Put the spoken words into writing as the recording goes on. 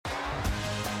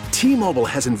T-Mobile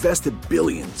has invested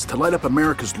billions to light up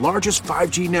America's largest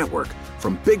 5G network,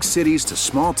 from big cities to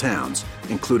small towns,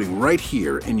 including right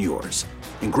here in yours.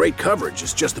 And great coverage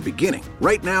is just the beginning.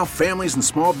 Right now, families and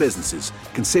small businesses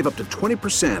can save up to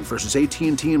 20% versus AT&T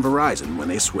and Verizon when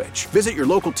they switch. Visit your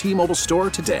local T-Mobile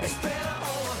store today.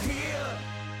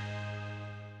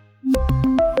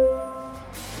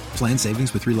 Plan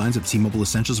savings with 3 lines of T-Mobile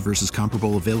Essentials versus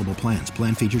comparable available plans.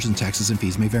 Plan features and taxes and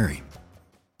fees may vary.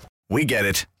 We get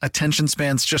it. Attention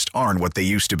spans just aren't what they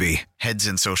used to be. Heads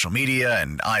in social media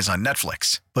and eyes on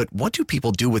Netflix. But what do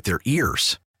people do with their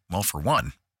ears? Well, for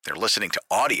one, they're listening to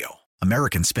audio.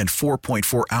 Americans spend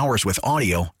 4.4 hours with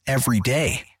audio every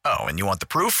day. Oh, and you want the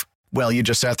proof? Well, you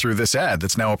just sat through this ad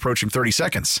that's now approaching 30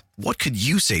 seconds. What could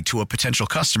you say to a potential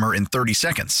customer in 30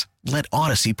 seconds? Let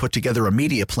Odyssey put together a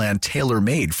media plan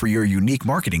tailor-made for your unique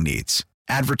marketing needs.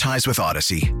 Advertise with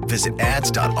Odyssey. Visit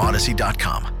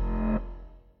ads.odyssey.com.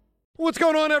 What's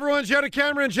going on, everyone? Joe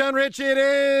Cameron, John Rich. It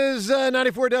is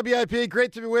 94 WIP.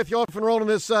 Great to be with you off and rolling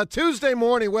this Tuesday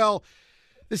morning. Well,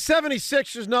 the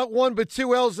 76ers not one but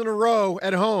 2 L's in a row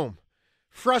at home.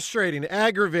 Frustrating,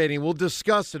 aggravating. We'll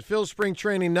discuss it. Phil spring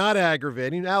training not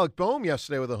aggravating. Alec Boehm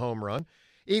yesterday with a home run.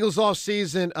 Eagles off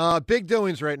season. Big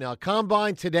doings right now.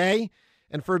 Combine today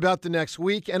and for about the next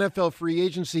week. NFL free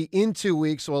agency in 2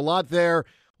 weeks, so a lot there.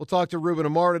 We'll talk to Ruben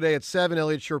Amar today at 7,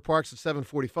 Elliott Shore Parks at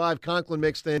 7:45. Conklin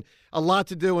mixed in. A lot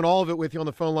to do, and all of it with you on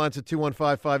the phone lines at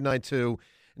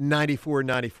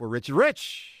 215-592-9494.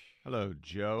 Rich. Hello,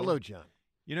 Joe. Hello, John.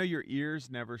 You know your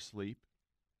ears never sleep?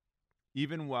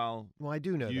 Even while I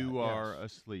do know you that, are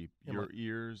yes. asleep, your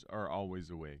ears are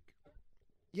always awake.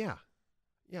 Yeah.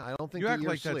 Yeah, I don't think you the act ear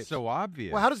like sleeps. that's so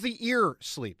obvious. Well, how does the ear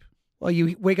sleep? Well,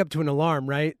 you wake up to an alarm,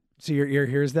 right? So your ear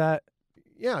hears that?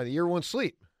 Yeah, the ear won't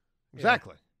sleep.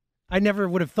 Exactly. I never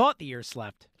would have thought the ear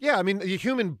slept. Yeah, I mean, the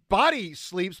human body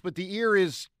sleeps, but the ear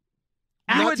is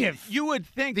active. You would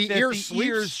think the that ear the sleeps?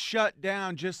 ears shut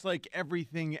down just like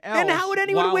everything else. Then how would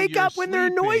anyone while wake you're up when there are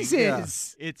sleeping.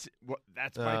 noises?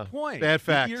 That's my point. Bad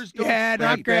fact. The ears don't Yeah, sleep.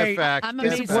 not great. Bad fact. I'm Bad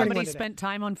amazed fact. somebody spent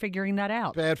time on figuring that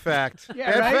out. Bad fact. Yeah,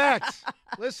 bad right? fact.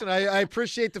 Listen, I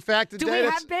appreciate the fact that Do we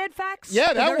have bad facts?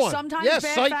 Yeah, that There's one. sometimes yes,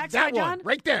 bad cite facts, that right, one. John?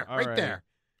 Right there. All right there.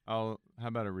 How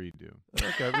about a redo?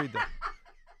 Okay, read that.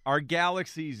 Our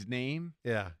galaxy's name,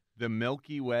 Yeah. the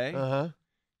Milky Way, Uh-huh.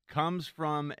 comes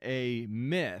from a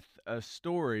myth, a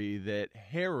story that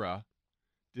Hera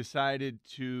decided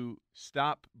to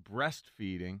stop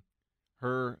breastfeeding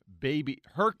her baby,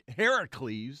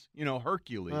 Heracles,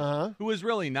 Hercules, who was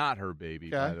really not her baby,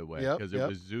 by the way, because it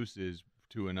was Zeus's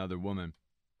to another woman.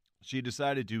 She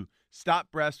decided to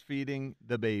stop breastfeeding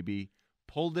the baby,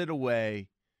 pulled it away,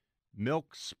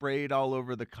 milk sprayed all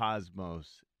over the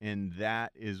cosmos, and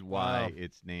that is why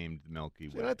it's named Milky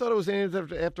Way. And I thought it was named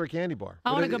after a candy bar.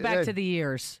 I want to go back to the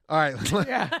ears. All right. All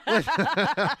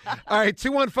right,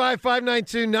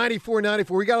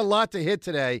 215-592-9494. We got a lot to hit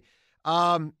today.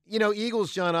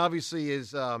 Eagles, John, obviously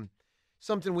is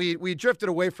something we drifted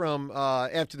away from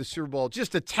after the Super Bowl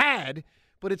just a tad,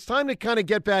 but it's time to kind of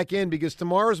get back in because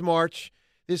tomorrow's March.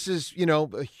 This is,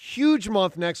 a huge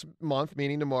month next month,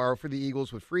 meaning tomorrow for the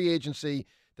Eagles with free agency,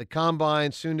 the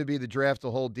combine, soon to be the draft,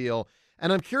 the whole deal.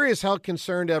 And I'm curious how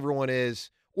concerned everyone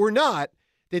is, or not,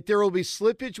 that there will be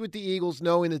slippage with the Eagles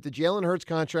knowing that the Jalen Hurts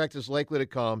contract is likely to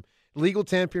come. Legal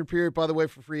tampering period, by the way,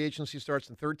 for free agency starts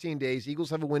in 13 days. Eagles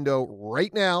have a window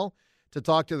right now to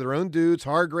talk to their own dudes,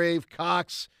 Hargrave,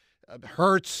 Cox,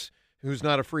 Hurts, who's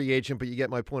not a free agent, but you get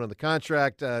my point on the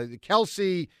contract,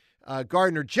 Kelsey,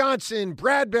 Gardner Johnson,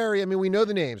 Bradbury. I mean, we know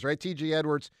the names, right? T.J.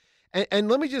 Edwards. And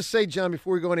let me just say, John,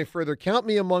 before we go any further, count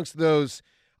me amongst those.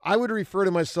 I would refer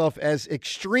to myself as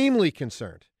extremely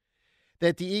concerned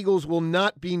that the Eagles will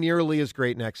not be nearly as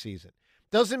great next season.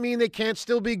 Doesn't mean they can't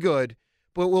still be good,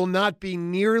 but will not be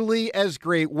nearly as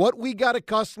great. What we got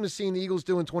accustomed to seeing the Eagles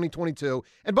do in 2022.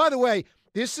 And by the way,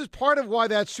 this is part of why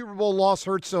that Super Bowl loss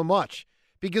hurt so much.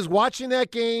 Because watching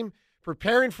that game,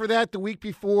 preparing for that the week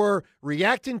before,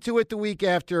 reacting to it the week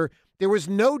after, there was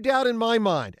no doubt in my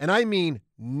mind, and I mean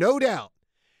no doubt,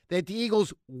 that the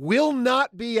Eagles will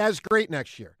not be as great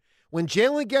next year. When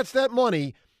Jalen gets that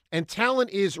money and talent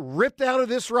is ripped out of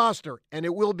this roster, and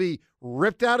it will be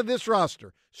ripped out of this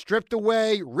roster, stripped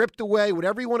away, ripped away,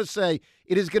 whatever you want to say,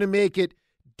 it is going to make it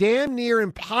damn near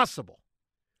impossible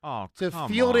to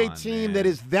field a team that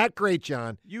is that great,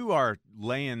 John. You are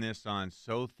laying this on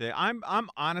so thick. I'm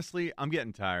honestly, I'm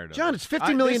getting tired of John, it. it's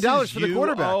 $50 million for the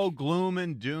quarterback. Oh, gloom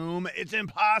and doom. It's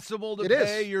impossible to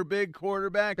pay your big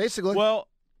quarterback. Basically. Well,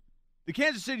 the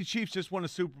Kansas City Chiefs just won a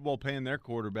Super Bowl paying their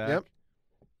quarterback. Yep.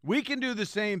 We can do the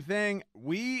same thing.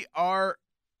 We are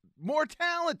more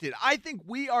talented. I think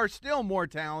we are still more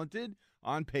talented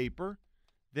on paper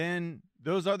than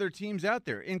those other teams out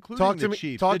there, including the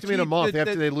Chiefs. Talk to me in a month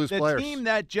after they lose players. The team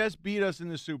that just beat us in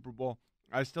the Super Bowl,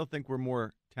 I still think we're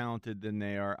more talented than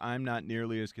they are. I'm not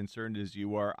nearly as concerned as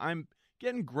you are. I'm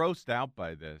getting grossed out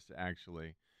by this,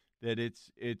 actually, that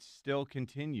it still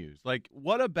continues. Like,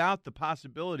 what about the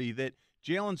possibility that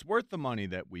Jalen's worth the money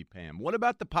that we pay him? What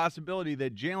about the possibility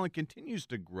that Jalen continues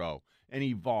to grow and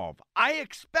evolve? I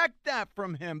expect that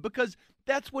from him because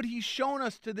that's what he's shown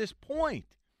us to this point.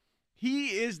 He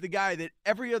is the guy that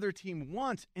every other team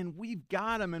wants, and we've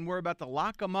got him, and we're about to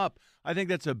lock him up. I think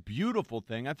that's a beautiful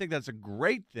thing. I think that's a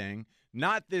great thing,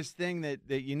 not this thing that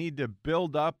you need to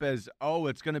build up as, oh,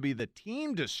 it's going to be the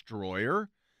team destroyer.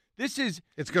 It's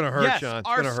going to hurt, John. It's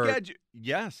going to hurt.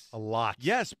 Yes. A lot.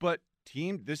 Yes, but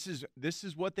team, this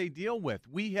is what they deal with.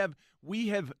 We have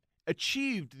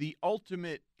achieved the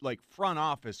ultimate front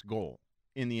office goal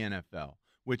in the NFL,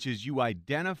 which is you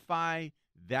identify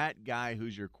that guy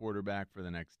who's your quarterback for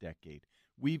the next decade.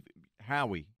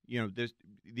 Howie, the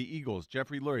Eagles,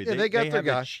 Jeffrey Lurie, they have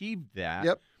achieved that.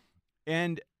 Yep.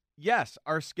 And yes,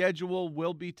 our schedule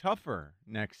will be tougher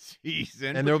next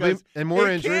season, and there'll be more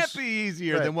injuries. It can't be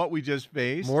easier than what we just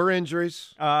faced. More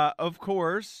injuries, of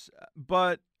course,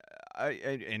 but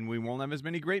and we won't have as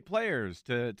many great players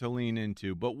to lean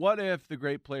into. But what if the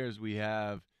great players we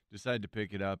have decide to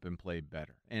pick it up and play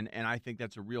better? And I think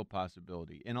that's a real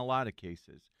possibility in a lot of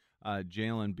cases.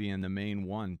 Jalen being the main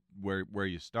one where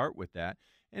you start with that.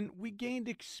 And we gained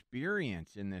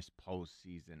experience in this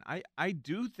postseason. I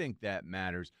do think that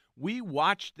matters. We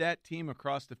watched that team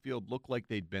across the field look like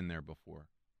they'd been there before.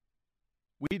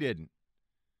 We didn't.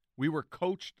 We were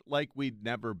coached like we'd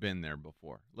never been there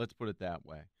before. Let's put it that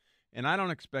way. And I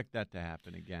don't expect that to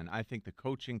happen again. I think the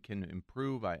coaching can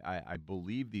improve. I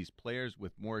believe these players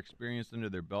with more experience under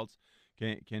their belts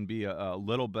can be a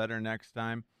little better next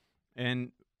time.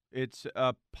 And it's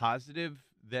a positive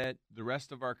that the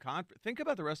rest of our conference – think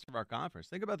about the rest of our conference.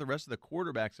 Think about the rest of the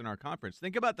quarterbacks in our conference.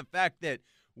 Think about the fact that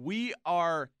we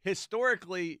are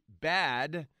historically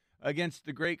bad against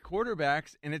the great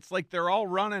quarterbacks, and it's like they're all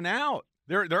running out.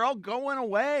 They're all going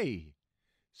away.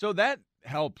 So that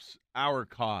helps our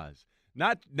cause.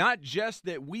 Not just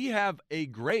that we have a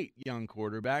great young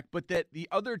quarterback, but that the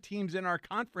other teams in our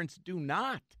conference do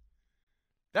not.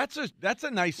 That's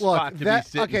a nice spot to be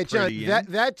sitting okay, pretty John,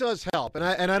 in. that does help, and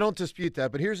I don't dispute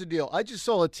that. But here's the deal: I just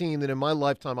saw a team that in my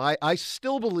lifetime I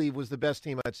still believe was the best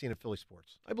team I'd seen in Philly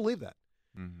sports. I believe that.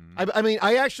 Mm-hmm. I mean,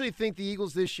 I actually think the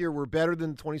Eagles this year were better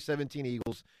than the 2017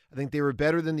 Eagles. I think they were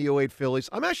better than the 08 Phillies.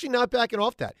 I'm actually not backing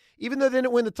off that, even though they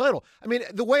didn't win the title. I mean,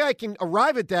 the way I can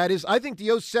arrive at that is I think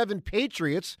the 07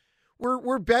 Patriots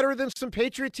were better than some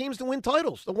Patriot teams that won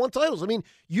titles. I mean,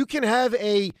 you can have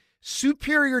a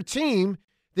superior team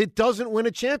that doesn't win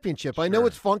a championship. Sure. I know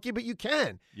it's funky, but you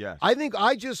can. Yes. I think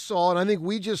I just saw, and I think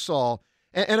we just saw,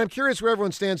 and I'm curious where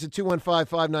everyone stands at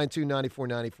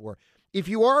 215-592-9494. If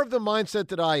you are of the mindset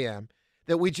that I am,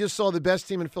 that we just saw the best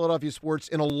team in Philadelphia sports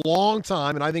in a long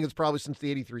time, and I think it's probably since the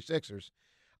 83 Sixers,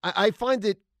 I find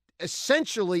it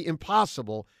essentially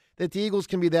impossible that the Eagles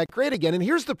can be that great again. And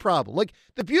here's the problem. Like,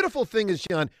 the beautiful thing is,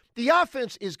 John, the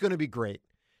offense is going to be great.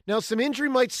 Now, some injury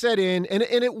might set in, and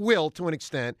it will to an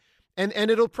extent, and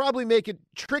it'll probably make it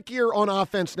trickier on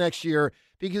offense next year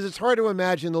because it's hard to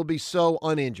imagine they'll be so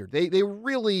uninjured. They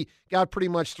really got pretty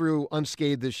much through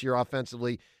unscathed this year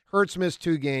offensively. Hurts missed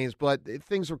 2 games, but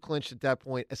things were clinched at that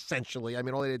point, essentially. I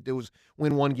mean, all they had to do was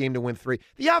win 1 game to win 3.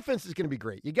 The offense is going to be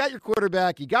great. You got your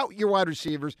quarterback. You got your wide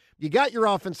receivers. You got your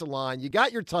offensive line. You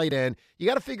got your tight end. You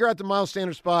got to figure out the Miles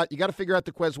Sanders spot. You got to figure out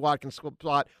the Quez Watkins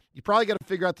spot. You probably got to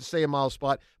figure out the Say Miles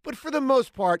spot. But for the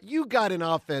most part, you got an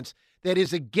offense that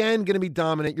is, again, going to be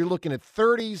dominant. You're looking at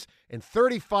 30s and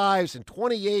 35s and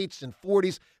 28s and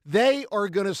 40s. They are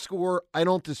going to score. I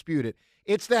don't dispute it.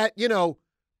 It's that,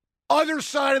 other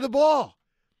side of the ball.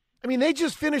 I mean, they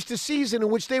just finished a season in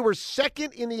which they were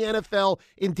second in the NFL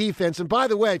in defense. And by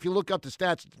the way, if you look up the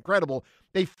stats, it's incredible.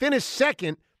 They finished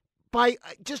second by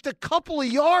just a couple of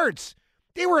yards.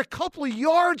 They were a couple of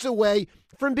yards away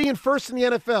from being first in the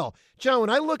NFL. John, when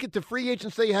I look at the free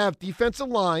agents they have, defensive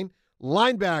line,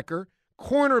 linebacker,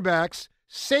 cornerbacks,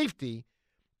 safety,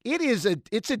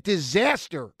 it's a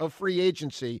disaster of free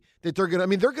agency that they're going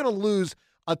to lose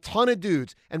a ton of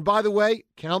dudes. And by the way,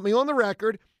 count me on the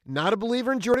record, not a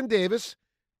believer in Jordan Davis,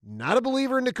 not a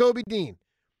believer in Nakobe Dean.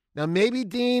 Now, maybe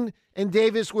Dean and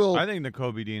Davis will. I think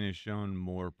Nakobe Dean has shown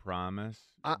more promise.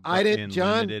 I didn't, in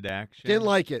John. Limited action. Didn't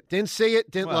like it. Didn't see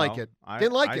it. Didn't like it.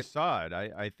 Didn't like I it. saw it.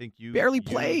 I think you Barely you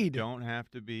played. Don't have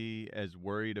to be as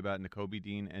worried about Nakobe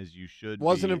Dean as you should.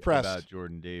 Wasn't be impressed about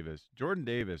Jordan Davis. Jordan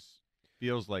Davis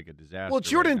feels like a disaster. Well,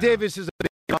 Jordan right now. Davis is a big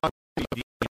on the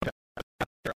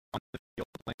field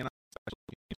playing on special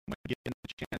teams when given the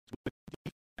chance with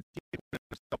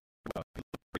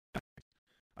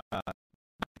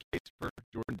case for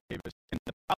Jordan Davis. And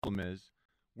the problem is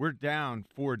we're down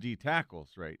 4 D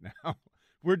tackles right now.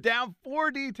 We're down 4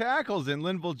 D tackles in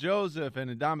Linval Joseph and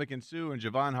Ndamukong Suh and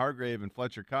Javon Hargrave and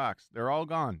Fletcher Cox. They're all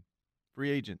gone.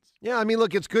 Free agents. Yeah, I mean,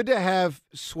 look, it's good to have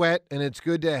Sweat and it's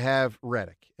good to have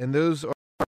Reddick. And those are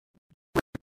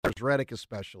Reddick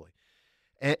especially.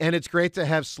 And it's great to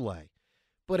have Slay.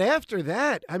 But after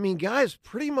that, I mean, guys,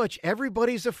 pretty much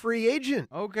everybody's a free agent.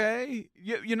 Okay.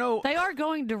 You know. They are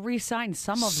going to re-sign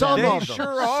some of Some them. of They them.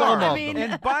 sure are. Some of I mean-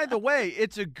 them. And by the way,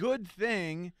 it's a good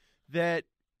thing that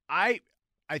I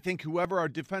think whoever our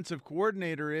defensive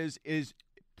coordinator is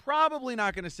probably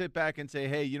not going to sit back and say,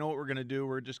 hey, you know what we're going to do?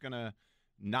 We're just going to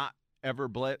not ever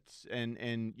blitz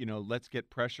and you know, let's get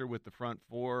pressure with the front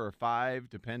 4 or 5,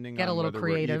 depending Get a on little whether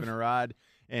creative. we're even or odd.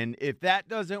 And if that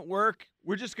doesn't work,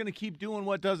 we're just going to keep doing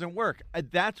what doesn't work.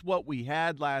 That's what we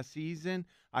had last season.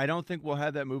 I don't think we'll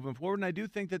have that moving forward. And I do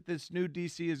think that this new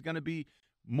DC is going to be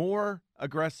more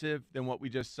aggressive than what we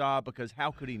just saw, because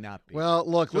how could he not be? Well,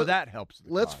 look, so that helps.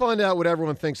 Let's find out what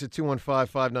everyone thinks at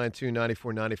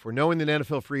 215-592-9494. Knowing that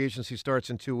NFL free agency starts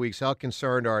in 2 weeks, how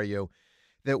concerned are you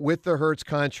that with the Hurts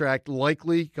contract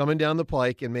likely coming down the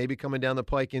pike and maybe coming down the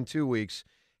pike in 2 weeks,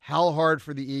 how hard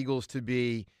for the Eagles to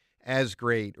be as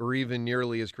great or even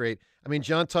nearly as great? I mean,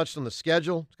 John touched on the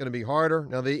schedule. It's going to be harder.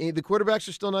 Now, the quarterbacks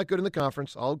are still not good in the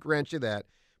conference. I'll grant you that.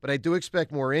 But I do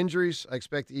expect more injuries. I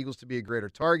expect the Eagles to be a greater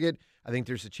target. I think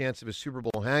there's a chance of a Super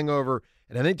Bowl hangover.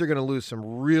 And I think they're going to lose some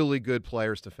really good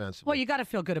players defensively. Well, you got to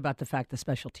feel good about the fact the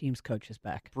special teams coach is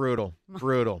back. Brutal.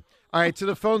 All right, to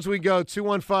the phones we go.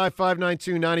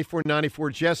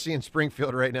 215-592-9494. Jesse in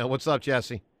Springfield right now. What's up,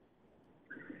 Jesse?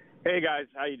 Hey, guys.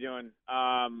 How you doing?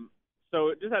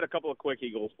 So just had a couple of quick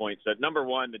Eagles points. Number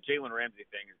one, the Jalen Ramsey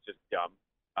thing is just dumb.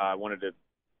 I wanted to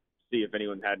see if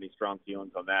anyone had any strong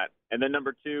feelings on that. And then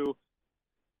number two,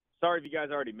 sorry if you guys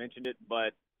already mentioned it,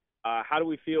 but how do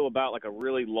we feel about like a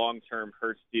really long-term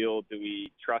Hurts deal? Do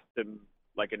we trust him?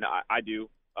 I do.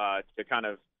 To kind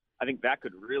of, I think that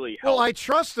could really help. Well, I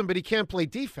trust him, but he can't play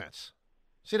defense.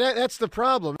 See, that's the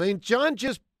problem. I mean, John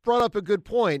just brought up a good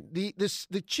point. The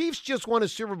Chiefs just won a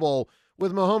Super Bowl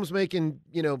with Mahomes making,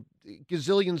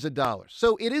 gazillions of dollars.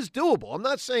 So it is doable. I'm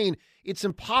not saying it's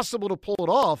impossible to pull it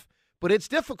off, but it's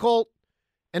difficult.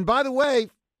 And by the way,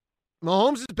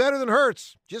 Mahomes is better than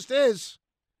Hurts. Just is.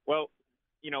 Well,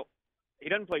 he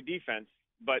doesn't play defense,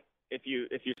 but if you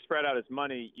spread out his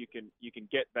money, you can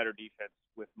get better defense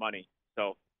with money.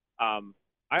 So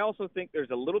I also think there's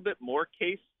a little bit more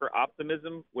case for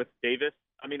optimism with Davis.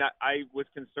 I mean, I was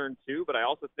concerned too, but I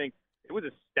also think it was a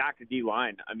stacked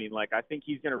D-line. I mean, I think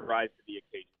he's going to rise to the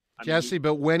occasion. Jesse,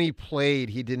 but when he played,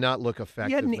 he did not look effective.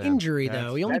 He had an injury,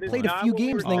 though. He only played a few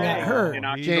games and then got hurt.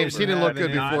 James, he didn't look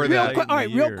good before that.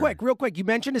 Real quick. You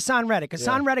mentioned Hassan Reddick.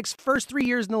 Hassan Reddick's first 3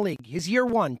 years in the league. His year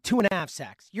 1, 2.5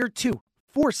 sacks. Year 2,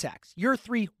 4 sacks. Year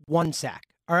 3, 1 sack.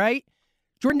 All right?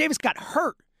 Jordan Davis got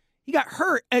hurt. He got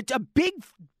hurt. It's a big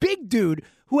dude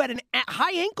who had a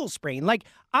high ankle sprain.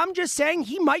 I'm just saying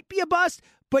he might be a bust,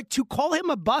 but to call him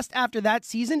a bust after that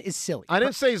season is silly. I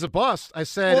didn't say he's a bust. I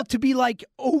said to be I'm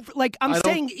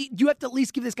saying you have to at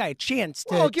least give this guy a chance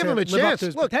to give him a live chance. up to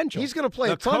his Look, potential. he's going to play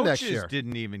a ton next year. The coaches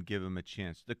didn't even give him a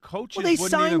chance. The coaches they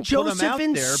wouldn't signed even put him Joseph out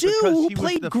and there Suh, because who he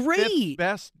played was the great. 5th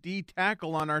best D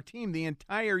tackle on our team the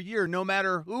entire year, no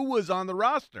matter who was on the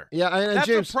roster. Yeah, and that's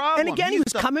James, a problem. And again, he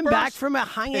was coming back from a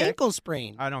high ankle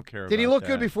sprain. I don't care. Did he about look that.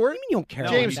 good before? What do you mean you don't care?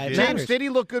 James, about that? James, did he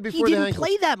look good before He the didn't ankle?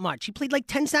 play that much. He played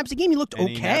 10 snaps a game. He looked And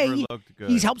okay. He never looked good.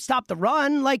 He's helped stop the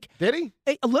run. Did he?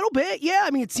 A little bit, yeah.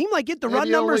 I mean, it seemed like it. The Maybe run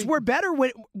numbers only- were better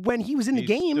when he was in the He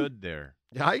game. stood there.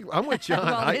 Yeah, I'm with John.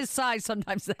 Well, his size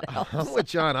sometimes that helps. I'm with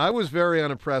John. I was very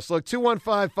unimpressed. Look,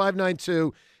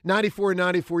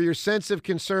 215-592-9494. Your sense of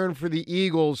concern for the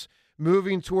Eagles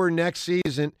moving toward next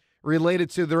season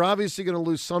related to they're obviously going to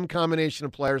lose some combination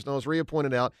of players. Now, as Rhea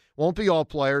pointed out, won't be all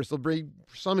players. They'll bring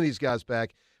some of these guys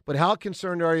back. But how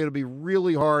concerned are you? It'll be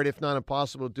really hard, if not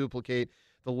impossible, to duplicate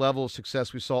the level of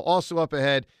success we saw. Also up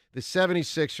ahead, the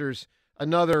 76ers,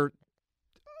 another,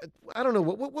 I don't know,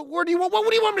 what do you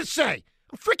want me to say?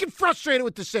 I'm freaking frustrated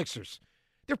with the Sixers.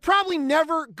 They're probably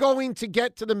never going to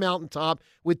get to the mountaintop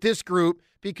with this group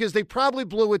because they probably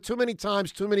blew it too many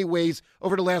times, too many ways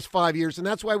over the last 5 years, and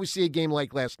that's why we see a game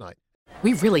like last night.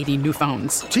 We really need new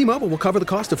phones. T-Mobile will cover the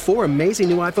cost of 4 amazing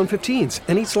new iPhone 15s,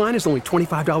 and each line is only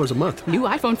 $25 a month. New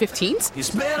iPhone 15s? It's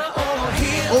better over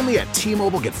here. Only at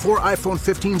T-Mobile, get 4 iPhone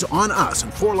 15s on us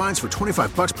and 4 lines for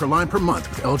 $25 per line per month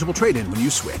with eligible trade-in when you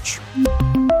switch.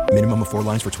 Minimum of 4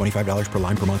 lines for $25 per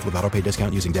line per month with autopay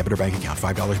discount using debit or bank account.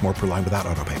 $5 more per line without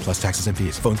autopay, plus taxes and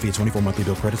fees. Phone fee at 24 monthly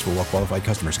bill credits for well-qualified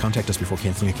customers. Contact us before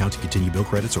canceling account to continue bill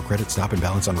credits or credit stop and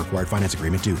balance on required finance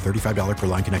agreement due. $35 per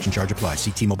line connection charge applies.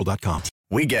 See T-Mobile.com.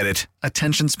 We get it.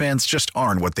 Attention spans just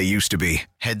aren't what they used to be.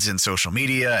 Heads in social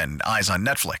media and eyes on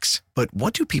Netflix. But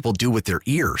what do people do with their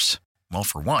ears? Well,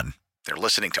 for one, they're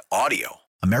listening to audio.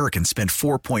 Americans spend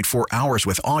 4.4 hours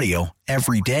with audio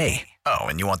every day. Oh,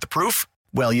 and you want the proof?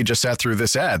 Well, you just sat through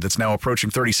this ad that's now approaching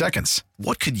 30 seconds.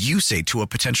 What could you say to a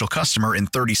potential customer in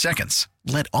 30 seconds?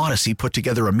 Let Odyssey put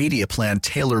together a media plan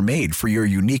tailor-made for your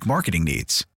unique marketing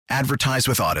needs. Advertise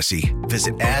with Odyssey.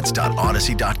 Visit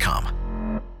ads.odyssey.com.